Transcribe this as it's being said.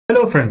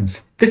Hello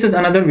friends, this is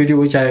another video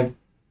which I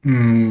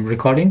am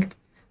recording.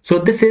 So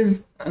this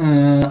is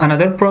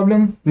another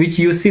problem which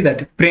you see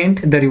that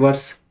print the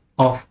reverse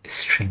of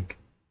string.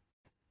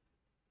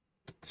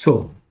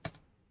 So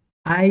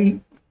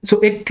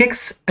it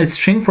takes a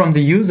string from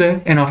the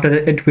user and after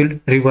that it will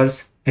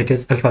reverse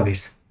its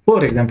alphabets.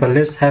 For example,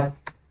 let's have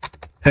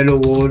hello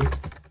world.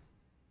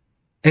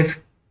 If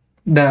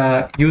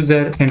the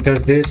user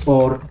enters this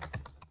or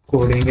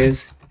coding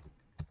is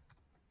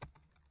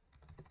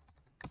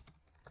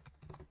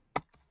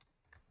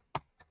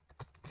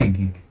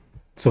thinking.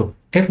 So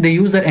if the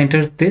user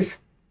enters this,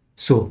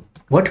 so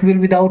what will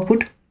be the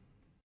output?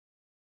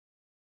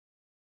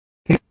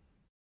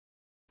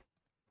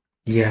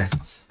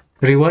 Yes,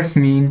 reverse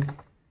mean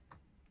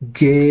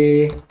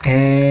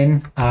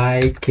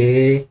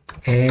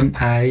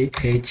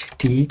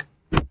JNIKNIHT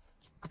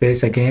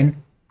space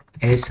again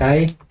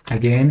SI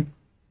again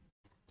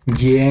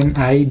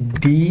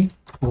GNIDOC.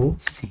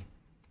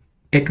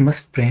 It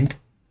must print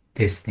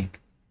this thing.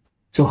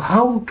 So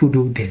how to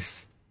do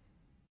this?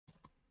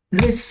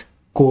 Let's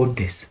code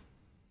this.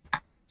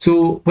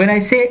 So when I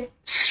say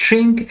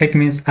string, it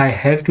means I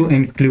have to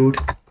include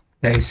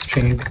the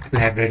string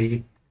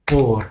library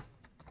or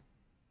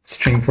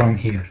string from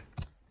here.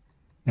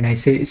 When I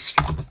say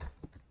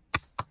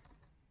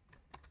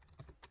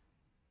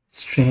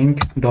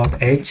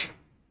string.h,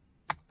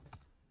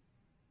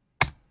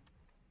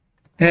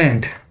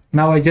 and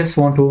now I just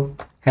want to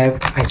have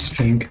a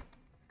string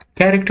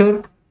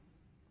character.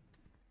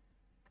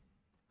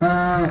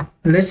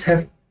 Let's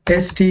have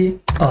str,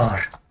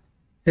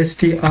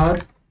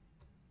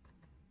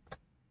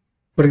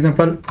 for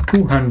example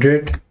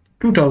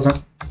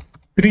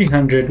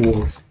 2300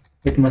 words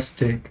it must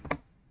take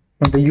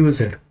from the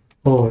user,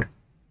 or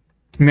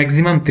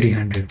maximum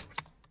 300.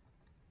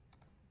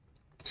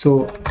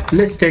 So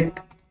let's take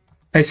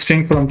a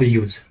string from the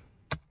user.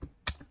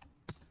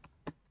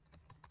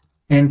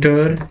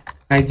 Enter,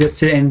 I just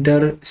say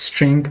enter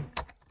string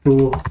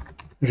to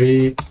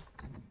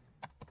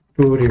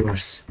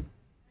reverse.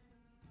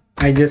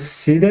 I just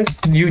see this,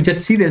 you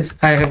just see this,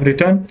 I have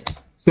written.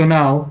 So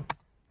now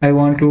I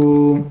want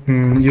to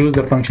use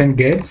the function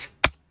gets.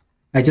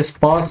 I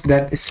just pass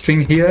that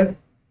string here.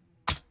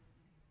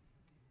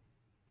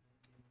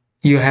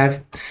 You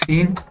have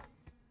seen,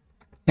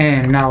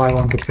 and now I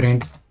want to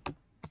print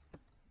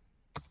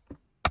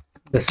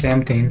the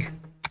same thing.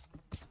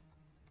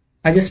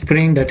 I just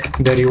print that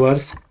the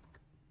reverse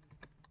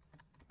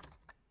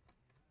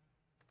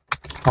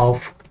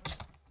of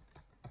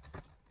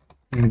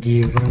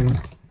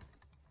given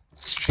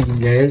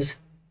string is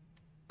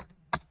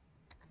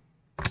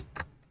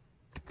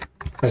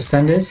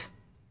percentage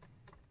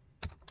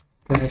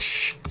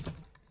slash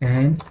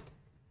and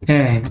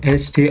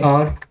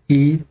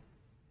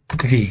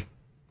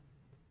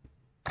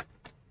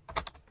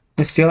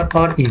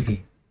strev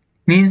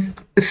means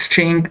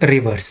string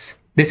reverse.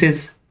 This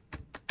is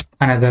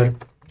another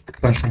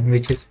function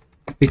which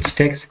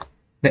takes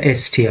the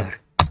str.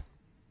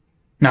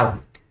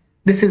 Now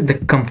this is the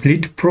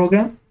complete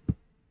program.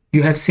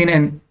 You have seen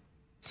in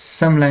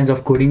some lines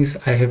of codings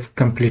I have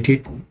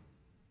completed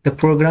the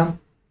program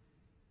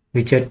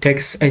which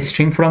takes a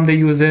string from the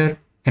user,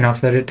 and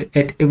after it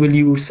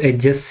evaluates. I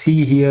just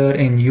see here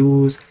and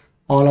use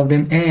all of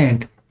them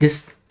and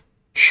just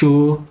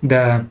show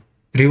the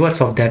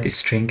reverse of that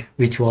string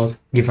which was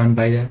given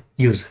by the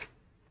user.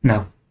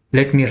 Now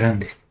let me run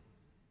this.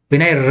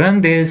 When I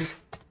run this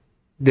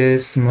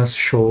must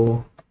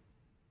show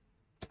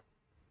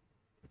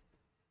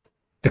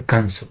the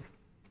console.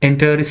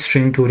 Enter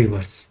string to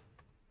reverse.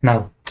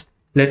 Now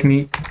let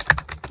me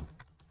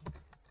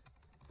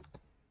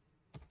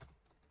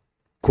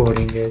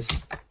coding is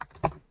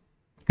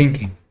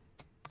thinking.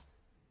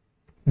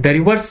 The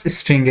reverse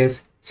string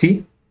is,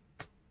 see,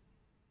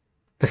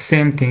 the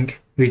same thing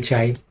which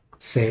I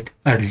said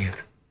earlier.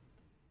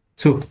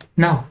 So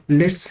now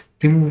let's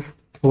remove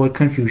our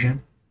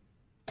confusion.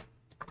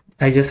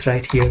 I just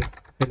write here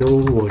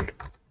hello world.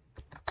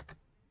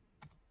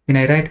 When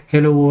I write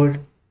hello world,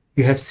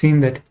 you have seen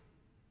that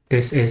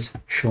this is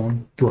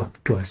shown to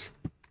us.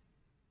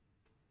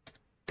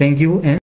 Thank you and